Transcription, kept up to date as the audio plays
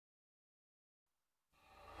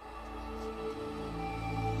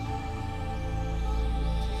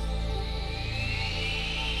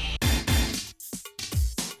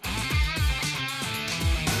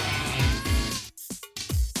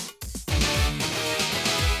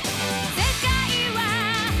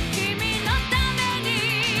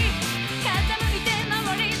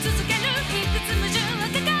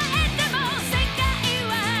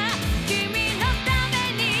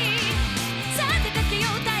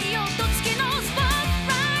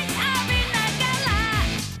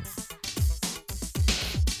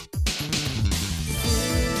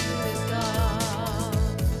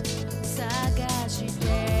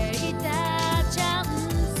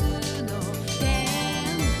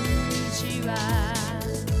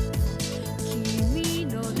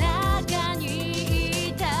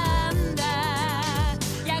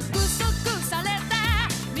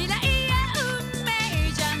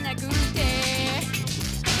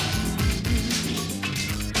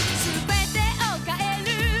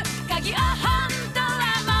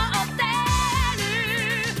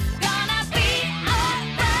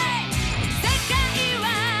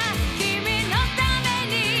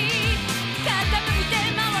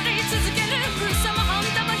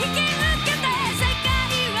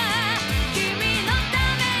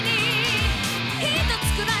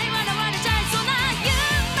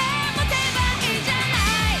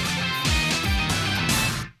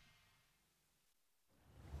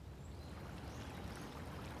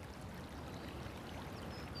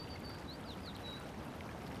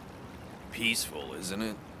peaceful, isn't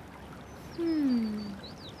it?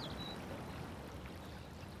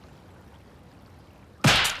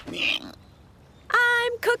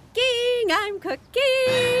 I'm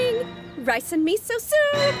cooking. Rice and miso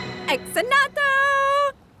soup, eggs and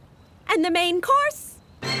natto. And the main course,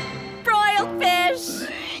 broiled fish.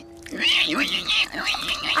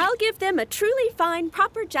 I'll give them a truly fine,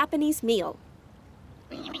 proper Japanese meal.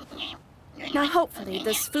 Now, hopefully,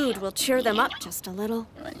 this food will cheer them up just a little.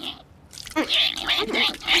 Ow!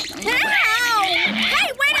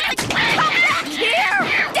 Hey, wait a second! Come back here!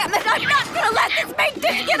 Damn it, I'm not gonna let this main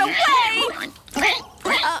dish get away!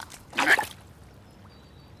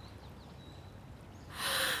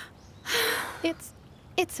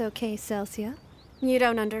 It's okay, Celsia. You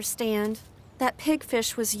don't understand. That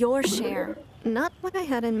pigfish was your share. Not what I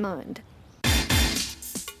had in mind.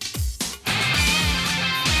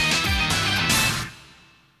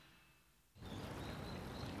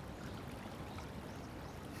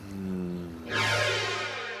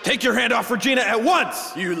 Take your hand off Regina at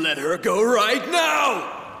once! You let her go right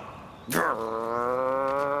now!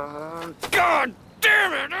 God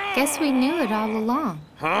damn it! Guess we knew it all along.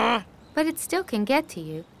 Huh? But it still can get to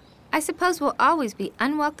you. I suppose we'll always be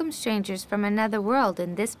unwelcome strangers from another world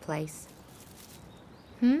in this place.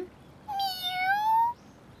 Meow.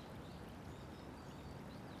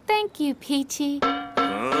 Thank you, Peachy.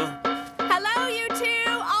 Huh? Hello, you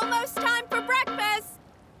two! Almost time for breakfast!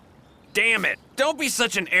 Damn it! Don't be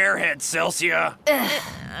such an airhead, Celsia!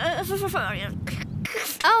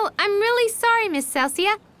 Oh, I'm really sorry, Miss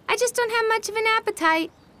Celsia. I just don't have much of an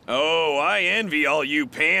appetite. Oh, I envy all you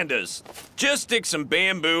pandas. Just stick some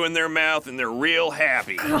bamboo in their mouth and they're real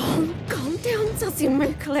happy. Calm down, Celsia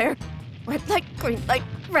Marie-Claire. Red light, green light,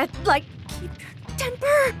 red light. Keep your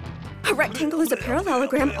temper. A rectangle is a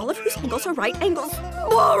parallelogram, all of whose angles are right angles.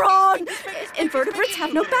 Moron! Invertebrates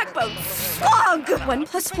have no backbone. Slug! 1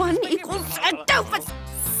 + 1 = a doofus.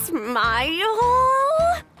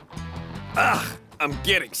 Smile. Ugh, I'm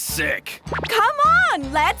getting sick. Come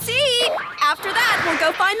on, let's eat. After that, we'll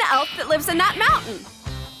go find the elf that lives in that mountain.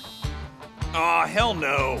 Aw, hell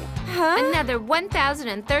no. Huh? Another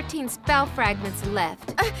 1,013 spell fragments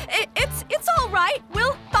left. It's all right.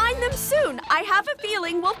 We'll find them soon. I have a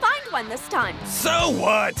feeling we'll find one this time. So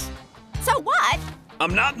what? So what?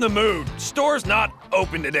 I'm not in the mood. Store's not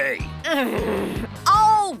open today.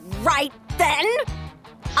 All right, then.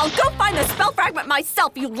 I'll go find the spell fragment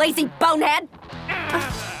myself, you lazy bonehead.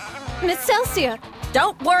 Miss Celsia!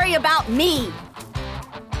 Don't worry about me.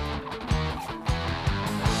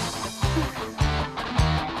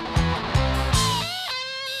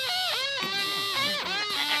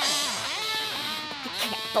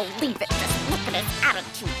 Believe it. Just look at his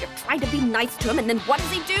attitude. You're trying to be nice to him, and then what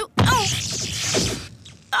does he do? Oh!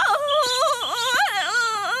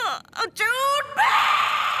 Jude!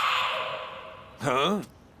 Huh?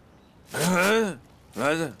 Huh?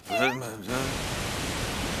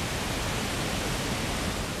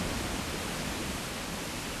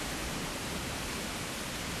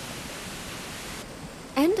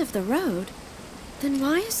 End of the road? Then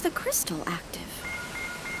why is the crystal active?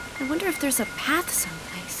 I wonder if there's a path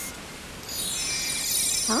someplace.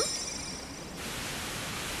 Huh?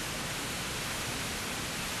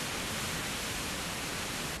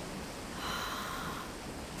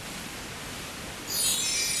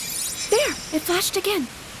 There! It flashed again.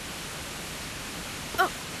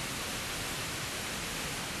 Oh.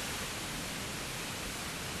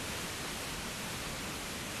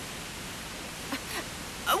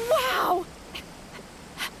 Wow!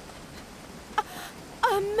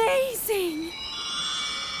 Amazing!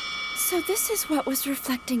 So this is what was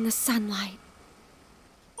reflecting the sunlight.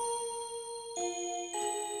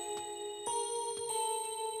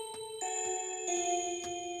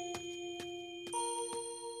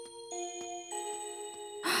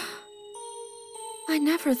 I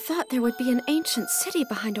never thought there would be an ancient city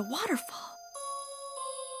behind a waterfall.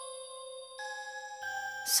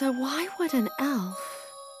 So why would an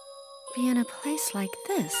elf be in a place like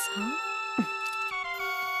this, huh?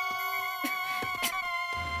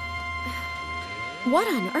 What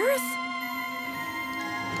on earth?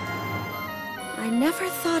 I never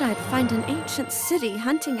thought I'd find an ancient city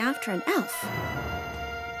hunting after an elf.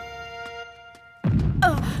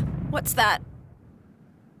 Oh, what's that?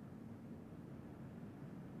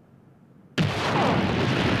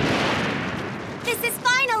 This is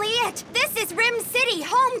finally it! This is Rim City,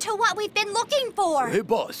 home to what we've been looking for! Hey,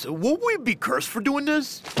 boss, won't we be cursed for doing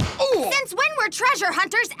this? Oh! Since when were treasure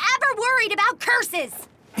hunters ever worried about curses?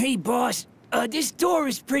 Hey, boss. This door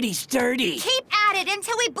is pretty sturdy. Keep at it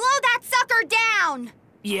until we blow that sucker down!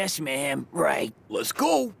 Yes, ma'am. Right. Let's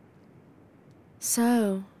go.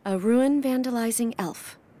 So, a ruin vandalizing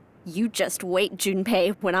elf. You just wait,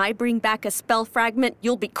 Junpei. When I bring back a spell fragment,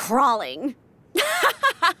 you'll be crawling.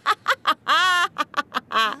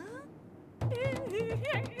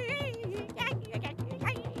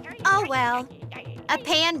 Oh well. A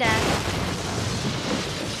panda.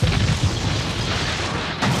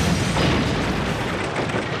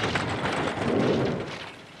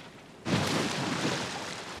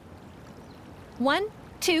 One,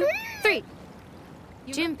 two, three.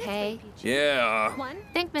 Junpei, Yeah,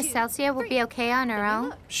 think Miss Celsia will be okay on her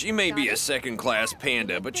own? she may be a second-class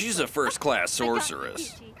panda, but she's a first-class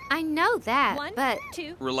sorceress. I know that, One, but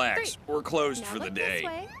two, Relax, three. we're closed Now for the look this day.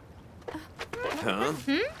 way. Huh?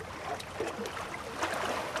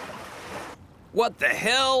 What the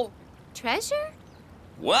hell? treasure?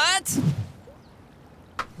 What?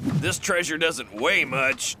 This treasure doesn't weigh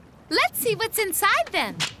much. Let's see what's inside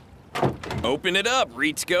then. Open it up,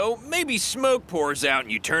 Ritsuko. Maybe smoke pours out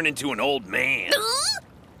and you turn into an old man.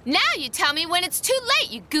 Now you tell me when it's too late,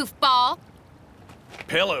 you goofball.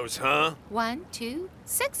 Pillows, huh? 1, 2,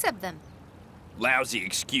 6 of them. Lousy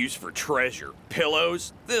excuse for treasure.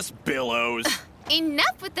 Pillows? This billows.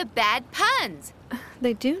 Enough with the bad puns.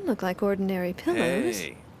 They do look like ordinary pillows.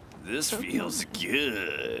 Hey, this feels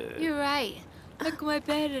good. You're right. Look at my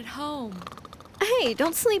bed at home. Hey,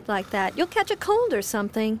 don't sleep like that. You'll catch a cold or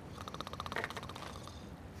something.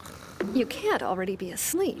 You can't already be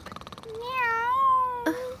asleep.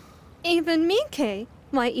 Even Mike.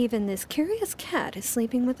 Why, even this curious cat is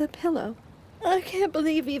sleeping with a pillow. I can't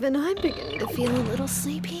believe even I'm beginning to feel a little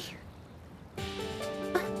sleepy.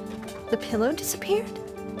 The pillow disappeared?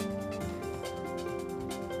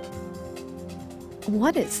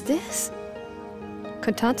 What is this?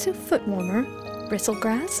 Kotatsu foot warmer,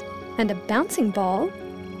 bristlegrass, and a bouncing ball.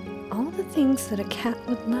 All the things that a cat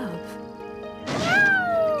would love.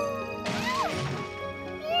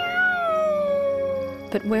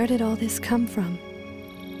 But where did all this come from?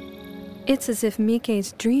 It's as if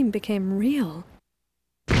Mike's dream became real.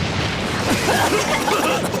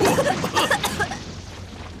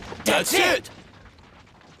 That's it!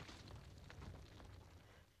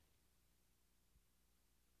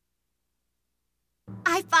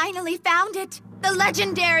 I finally found it! The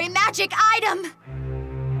legendary magic item!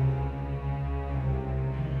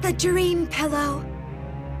 The dream pillow.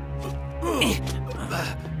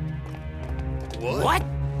 What?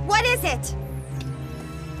 What is it?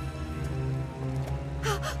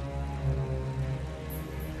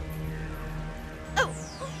 Oh.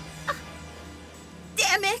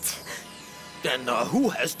 Damn it! Then who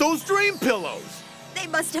has those dream pillows? They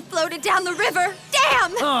must have floated down the river.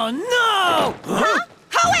 Damn! Oh no! Huh?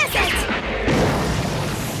 Who is it?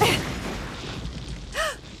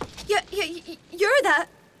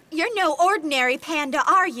 You're no ordinary panda,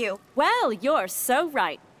 are you? Well, you're so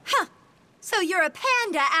right. Huh. So you're a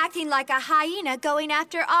panda acting like a hyena going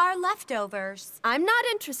after our leftovers. I'm not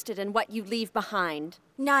interested in what you leave behind.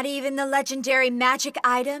 Not even the legendary magic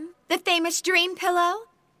item? The famous dream pillow?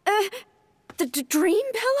 The dream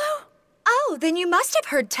pillow? Oh, then you must have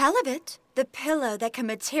heard tell of it. The pillow that can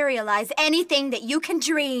materialize anything that you can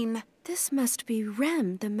dream. This must be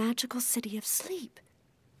Rem, the magical city of sleep.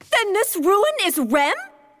 Then this ruin is Rem?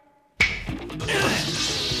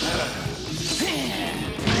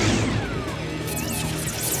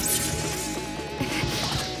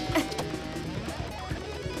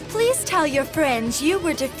 Please tell your friends you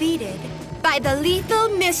were defeated by the lethal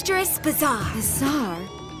Mistress Bazaar. Bizarre.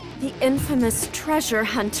 The infamous treasure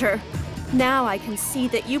hunter. Now I can see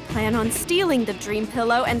that you plan on stealing the dream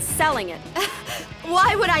pillow and selling it.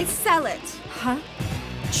 Why would I sell it? Huh?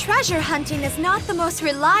 Treasure hunting is not the most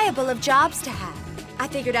reliable of jobs to have. I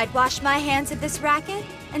figured I'd wash my hands of this racket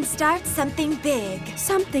and start something big.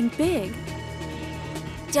 Something big.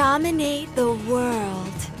 Dominate the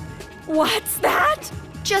world. What's that?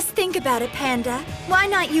 Just think about it, Panda. Why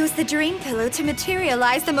not use the dream pillow to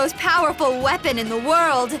materialize the most powerful weapon in the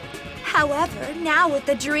world? However, now with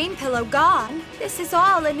the dream pillow gone, this is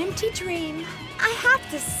all an empty dream. I have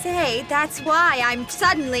to say, that's why I'm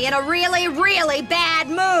suddenly in a really, really bad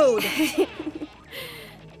mood.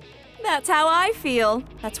 That's how I feel.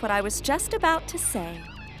 That's what I was just about to say.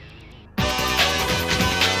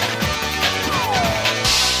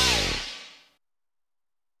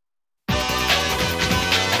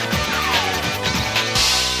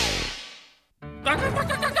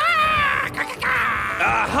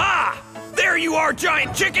 Aha! There you are,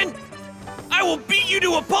 giant chicken! I will beat you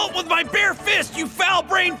to a pulp with my bare fist, you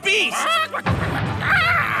foul-brained beast!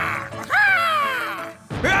 Ah!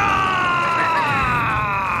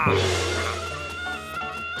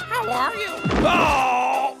 How are you?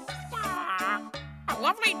 Oh!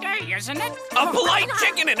 isn't it? A polite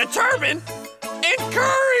chicken in a turban! And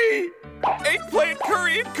curry! Eggplant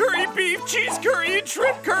curry and curry beef, cheese curry and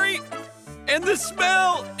shrimp curry! And the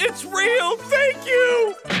smell, it's real, thank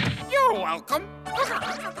you! You're welcome.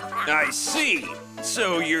 I see.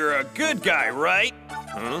 So you're a good guy, right?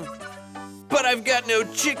 Huh? But I've got no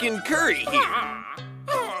chicken curry here.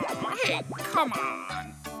 Oh, hey, come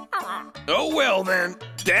on. Oh, well then,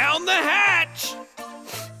 down the hatch!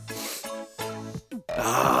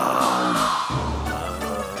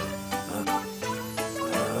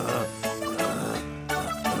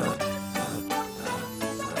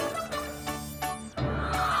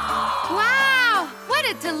 Wow, what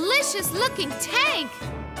a delicious looking tank.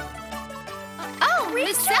 Oh,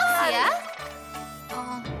 Miss Celsia.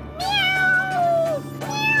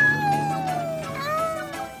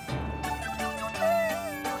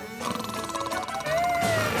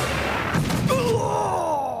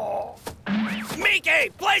 Mickey,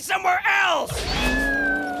 play somewhere else!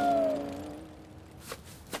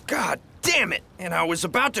 God damn it! And I was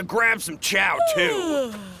about to grab some chow,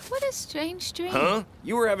 too. What a strange dream. Huh?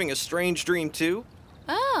 You were having a strange dream, too?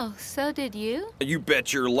 Oh, so did you? You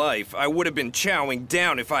bet your life. I would have been chowing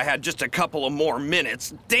down if I had just a couple of more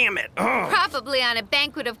minutes. Damn it! Ugh. Probably on a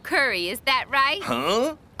banquet of curry, is that right?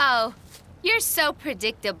 Huh? Oh, you're so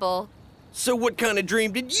predictable. So what kind of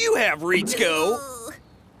dream did you have, Ritsko?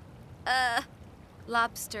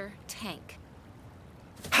 Lobster tank.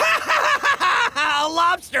 A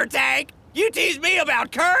lobster tank? You tease me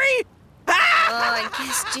about curry? Oh, I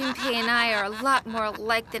guess Junpei and I are a lot more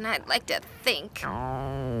alike than I'd like to think.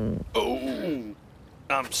 Oh,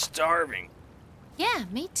 I'm starving. Yeah,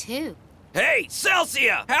 me too. Hey,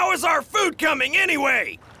 Celsia! How is our food coming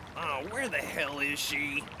anyway? Oh, where the hell is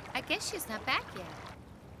she? I guess she's not back yet.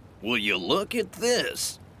 Will you look at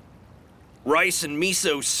this? Rice and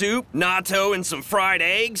miso soup, natto and some fried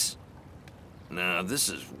eggs? Nah, this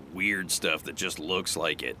is weird stuff that just looks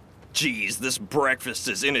like it. Geez, this breakfast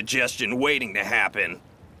is indigestion waiting to happen.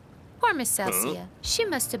 Poor Miss Celsia. She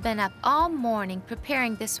must have been up all morning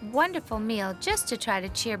preparing this wonderful meal just to try to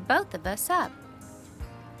cheer both of us up.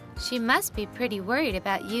 She must be pretty worried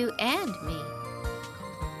about you and me.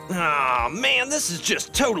 Aw, man, this is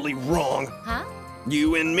just totally wrong. Huh?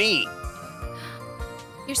 You and me.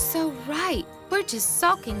 You're so right. We're just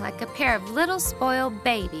sulking like a pair of little spoiled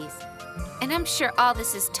babies. And I'm sure all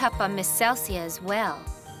this is tough on Miss Celsia as well.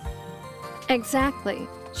 Exactly.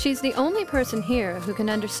 She's the only person here who can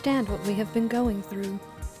understand what we have been going through.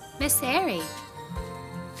 Miss Airy.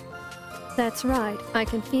 That's right. I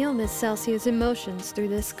can feel Miss Celsia's emotions through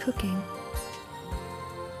this cooking.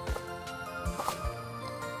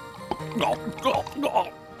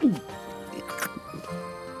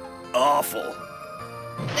 Awful.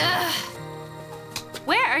 Ugh.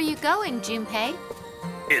 Where are you going, Junpei?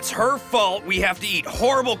 It's her fault we have to eat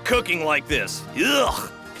horrible cooking like this.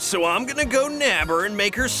 Ugh. So I'm gonna go nab her and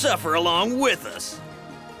make her suffer along with us.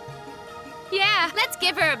 Yeah, let's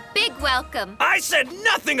give her a big welcome. I said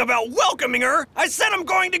nothing about welcoming her. I said I'm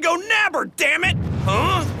going to go nab her, damn it.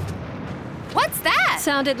 Huh? What's that?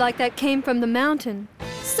 Sounded like that came from the mountain.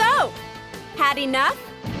 So, had enough?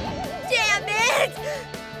 Damn it!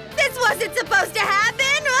 This wasn't supposed to happen!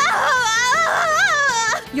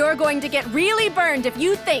 You're going to get really burned if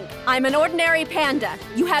you think I'm an ordinary panda.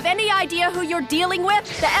 You have any idea who you're dealing with?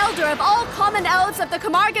 The elder of all common elves of the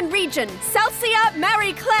Camargue region, Celsia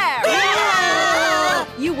Marie Claire.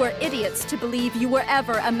 You were idiots to believe you were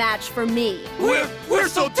ever a match for me. We're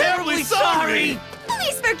so terribly sorry!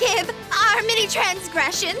 Please forgive our many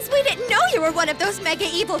transgressions. We didn't know you were one of those mega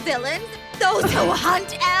evil villains. Those who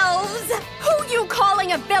hunt elves. Who you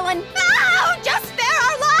calling a villain? Oh, just spare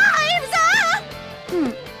our lives!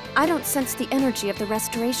 I don't sense the energy of the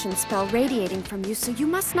restoration spell radiating from you, so you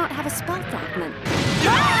must not have a spell fragment.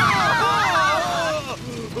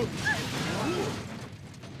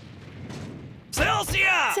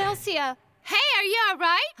 Celsia! Celsia! Hey, are you all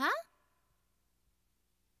right? Huh?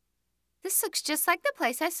 This looks just like the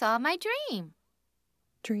place I saw in my dream.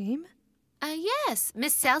 Dream? Yes.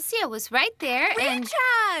 Miss Celsia was right there, and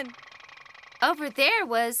over there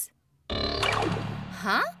was...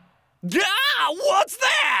 Huh? Ah, what's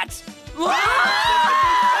that?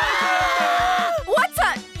 What's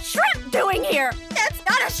a shrimp doing here? That's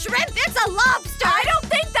not a shrimp, it's a lobster! I don't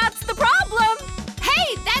think that's the problem.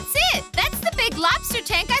 Hey, that's it! That's the big lobster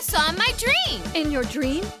tank I saw in my dream. In your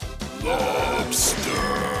dream? This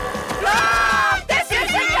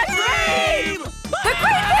isn't a dream! The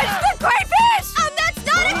crayfish! The crayfish! That's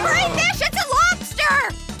not a crayfish, it's a lobster!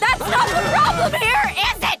 That's not the problem here,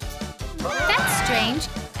 is it? That's strange.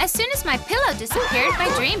 As soon as my pillow pillow disappeared, my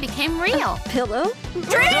dream became real. Pillow?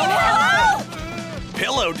 Dream pillow!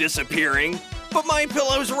 Pillow disappearing? But my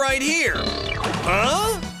pillow's right here.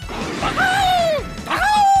 Huh?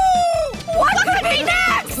 What could be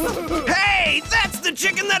next? Hey, that's the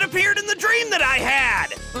chicken that appeared in the dream that I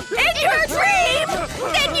had. In your dream?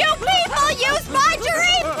 Then you people use my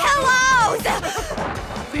dream pillows!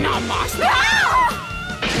 Namaste!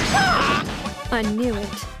 I knew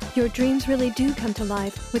it. Your dreams really do come to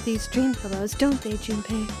life with these dream pillows, don't they,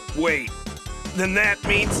 Junpei? Wait, then that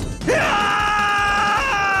means...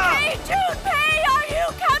 Ah! Hey, Junpei, are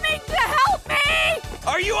you coming to help me?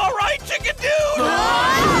 Are you all right, chicken dude?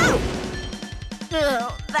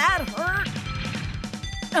 Oh, that hurt.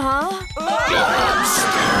 Huh?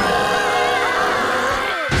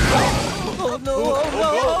 Oh no, oh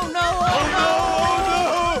no, oh no, oh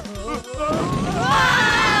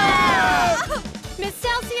no! Miss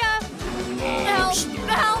Celsia!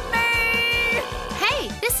 Help me! Hey,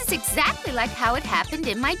 this is exactly like how it happened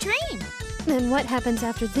in my dream. Then what happens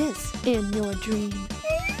after this in your dream?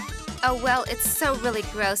 Oh, well, it's so really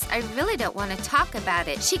gross. I really don't want to talk about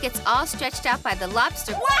it. She gets all stretched out by the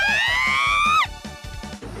lobster.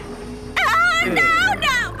 Oh, no,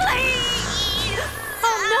 no, please!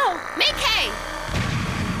 Oh, no! Mickey!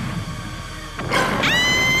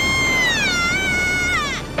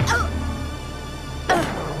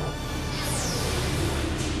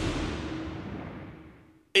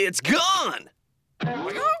 It's gone!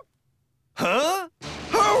 Huh?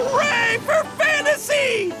 Hooray for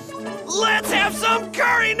fantasy! Let's have some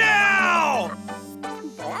curry now!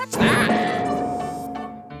 What's that?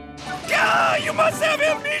 Gah, you must have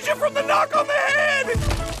amnesia from the knock on the head!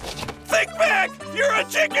 Think back! You're a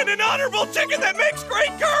chicken, an honorable chicken that makes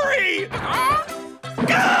great curry!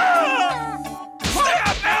 Gah!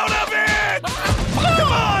 Snap out of it!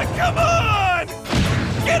 Come on, come on!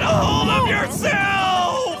 Get a hold of yourself!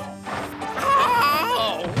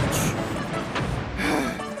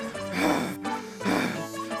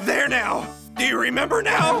 There now! Do you remember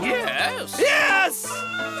now? Yes. Yes!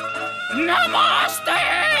 Namaste!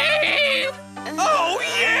 Oh,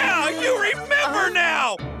 yeah! You remember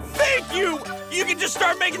now! Thank you! You can just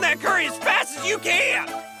start making that curry as fast as you can!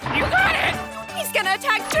 You got it! He's gonna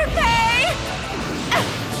attack Junpei!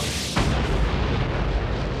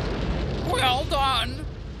 Well done.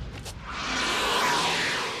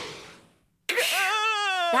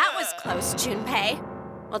 That was close, Junpei.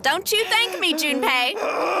 Well, don't you thank me, Junpei.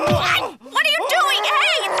 What? What are you doing?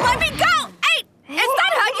 Hey, let me go! Hey, is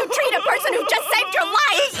that how you treat a person who just saved your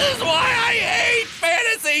life? This is why I hate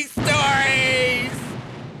fantasy stories!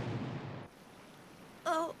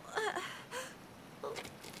 Oh,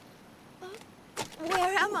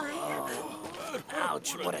 where am I?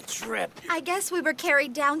 Ouch, what a trip. I guess we were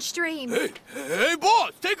carried downstream. Hey,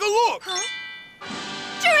 boss, take a look.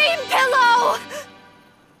 Dream pillow!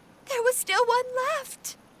 There was still one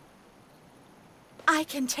left. I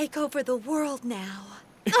can take over the world now.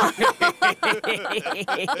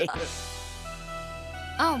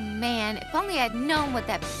 Oh, man, if only I'd known what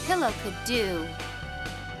that pillow could do.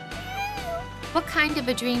 What kind of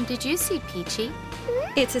a dream did you see, Peachy?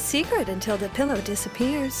 It's a secret until the pillow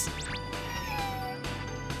disappears.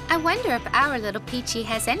 I wonder if our little Peachy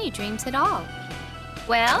has any dreams at all.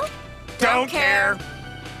 Well, Don't care!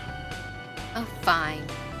 oh, fine.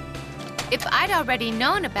 If I'd already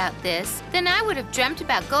known about this, then I would have dreamt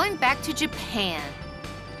about going back to Japan.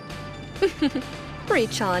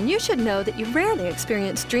 Ri-chan, you should know that you rarely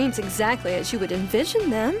experience dreams exactly as you would envision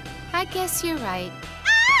them. I guess you're right.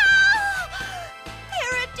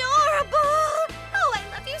 They're adorable! Oh, I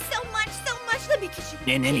love you so much. Let me kiss you.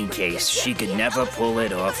 In any case, she could never pull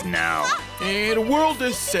it off now. And the world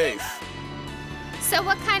is safe. So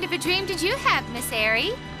what kind of a dream did you have, Miss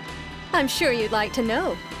Airy? I'm sure you'd like to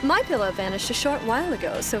know. My pillow vanished a short while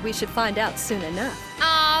ago, so we should find out soon enough.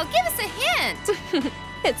 Oh, give us a hint.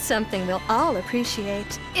 It's something we'll all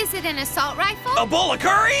appreciate. Is it an assault rifle? A bowl of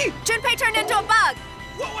curry? Junpei turned into a bug.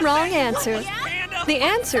 What was Wrong that? answer. Panda? The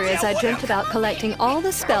answer is I dreamt about collecting all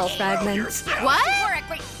the spell fragments. What?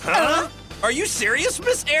 Huh? Are you serious,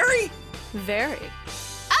 Miss Airy? Very.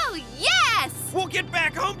 Oh, yes! We'll get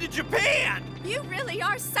back home to Japan! You really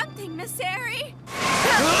are something, Miss Airy.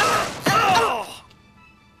 Oh!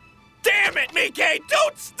 Damn it, Mickey!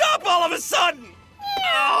 Don't stop all of a sudden!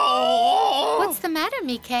 Oh! What's the matter,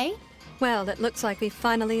 Mickey? Well, it looks like we've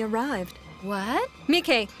finally arrived. What?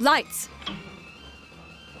 Mickey, lights!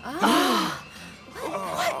 Oh.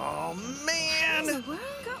 Oh, man!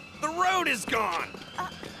 The road is gone!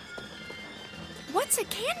 What's a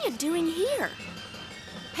canyon doing here?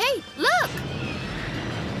 Hey, look!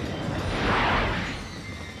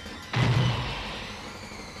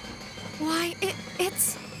 Why,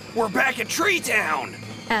 it's... We're back at Tree Town!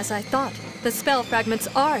 As I thought, the spell fragments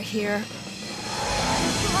are here.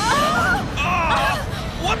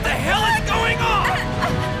 What the hell is going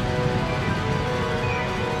on?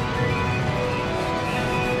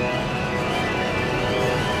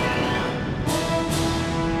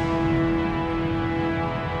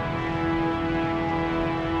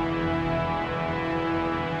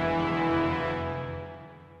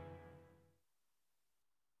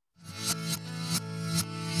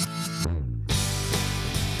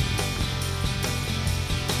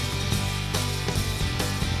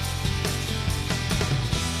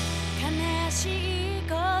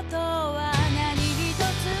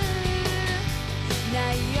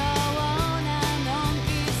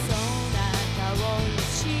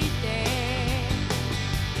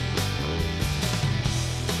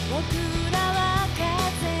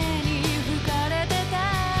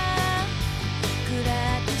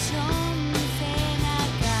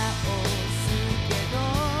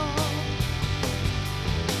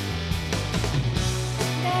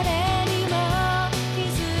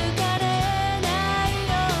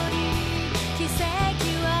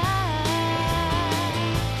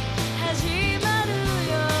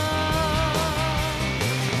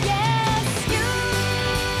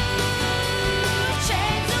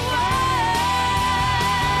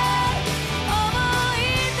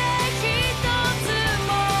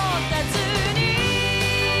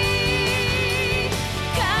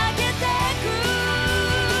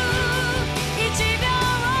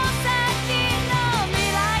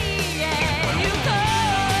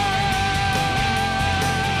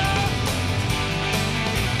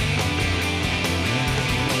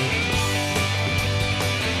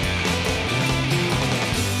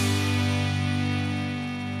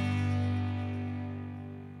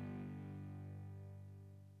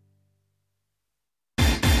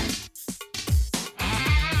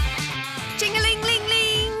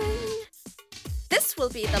 Will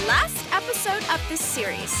be the last episode of this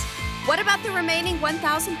series. What about the remaining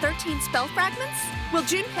 1,013 spell fragments? Will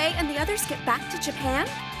Junpei and the others get back to Japan?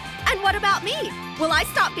 And what about me? Will I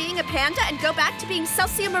stop being a panda and go back to being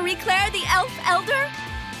Celsia Marie Claire, the elf elder?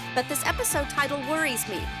 But this episode title worries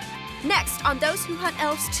me. Next on Those Who Hunt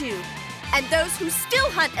Elves 2, and Those Who Still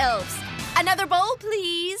Hunt Elves. Another bowl,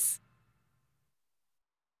 please.